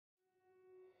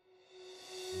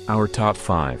Our top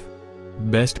 5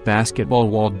 best basketball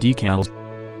wall decals.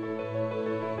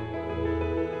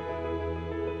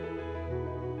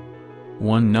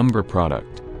 One number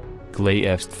product. KeLay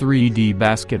F's 3D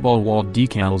basketball wall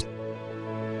decals.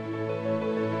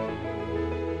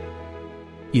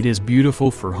 It is beautiful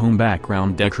for home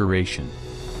background decoration.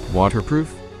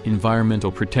 Waterproof,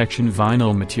 environmental protection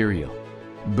vinyl material.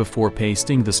 Before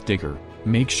pasting the sticker,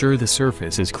 make sure the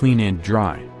surface is clean and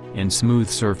dry, and smooth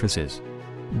surfaces.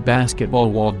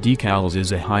 Basketball Wall Decals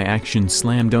is a high-action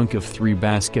slam dunk of 3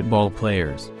 basketball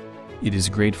players. It is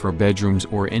great for bedrooms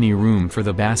or any room for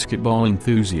the basketball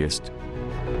enthusiast.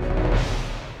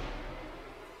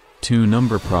 2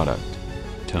 number product.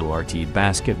 TOARTi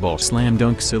Basketball Slam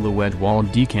Dunk Silhouette Wall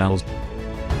Decals.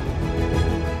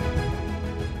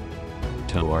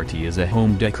 TOARTi is a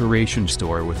home decoration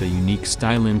store with a unique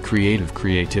style and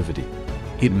creativity.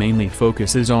 It mainly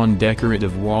focuses on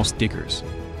decorative wall stickers.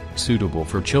 Suitable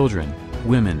for children,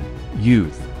 women,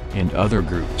 youth, and other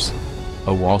groups.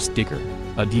 A wall sticker,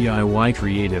 a DIY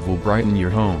creative will brighten your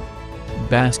home.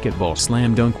 Basketball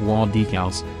Slam Dunk Wall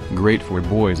Decals, great for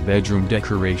boys' bedroom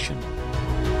decoration.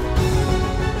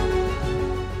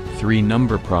 3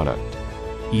 number product.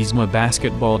 Easma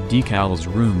Basketball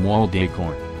Decals Room Wall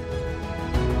Decor.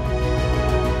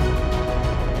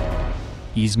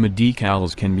 Easma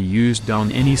decals can be used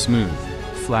on any smooth,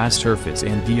 flat surface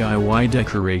and DIY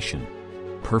decoration.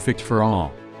 Perfect for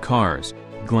all: cars,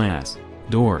 glass,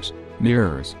 doors,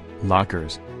 mirrors,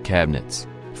 lockers, cabinets,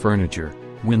 furniture,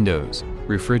 windows,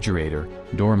 refrigerator,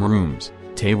 dorm rooms,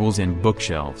 tables and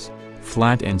bookshelves.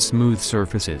 Flat and smooth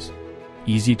surfaces.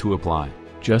 Easy to apply,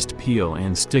 just peel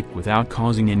and stick without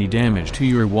causing any damage to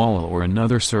your wall or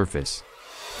another surface.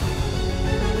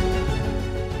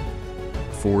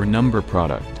 4 number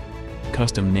product.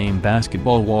 Custom Name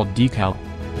Basketball Wall Decal.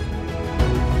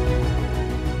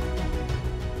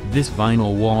 This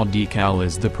vinyl wall decal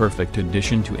is the perfect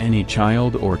addition to any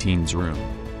child or teen's room.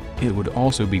 It would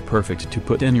also be perfect to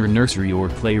put in your nursery or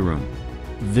playroom.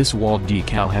 This wall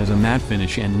decal has a matte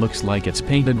finish and looks like it's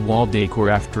painted wall decor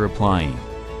after applying.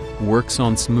 Works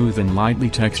on smooth and lightly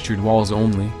textured walls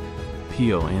only.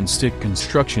 Peel and stick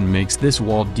construction makes this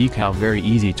wall decal very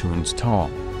easy to install.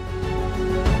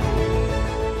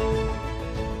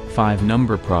 5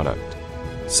 number product.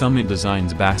 Summit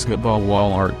Designs Basketball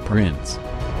Wall Art Prints.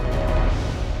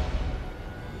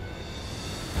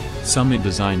 Summit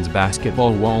Designs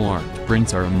basketball wall art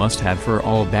prints are a must-have for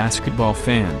all basketball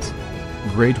fans.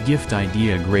 Great gift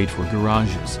idea, great for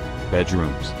garages,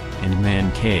 bedrooms, and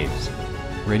man caves.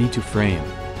 Ready to frame,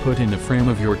 put in a frame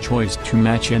of your choice to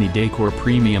match any decor.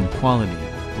 Premium quality,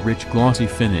 rich glossy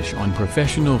finish on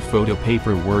professional photo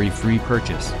paper. Worry-free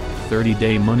purchase,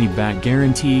 30-day money-back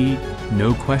guarantee,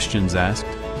 no questions asked.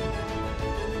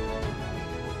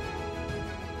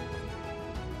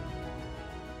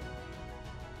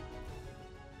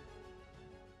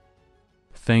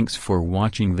 Thanks for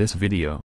watching this video.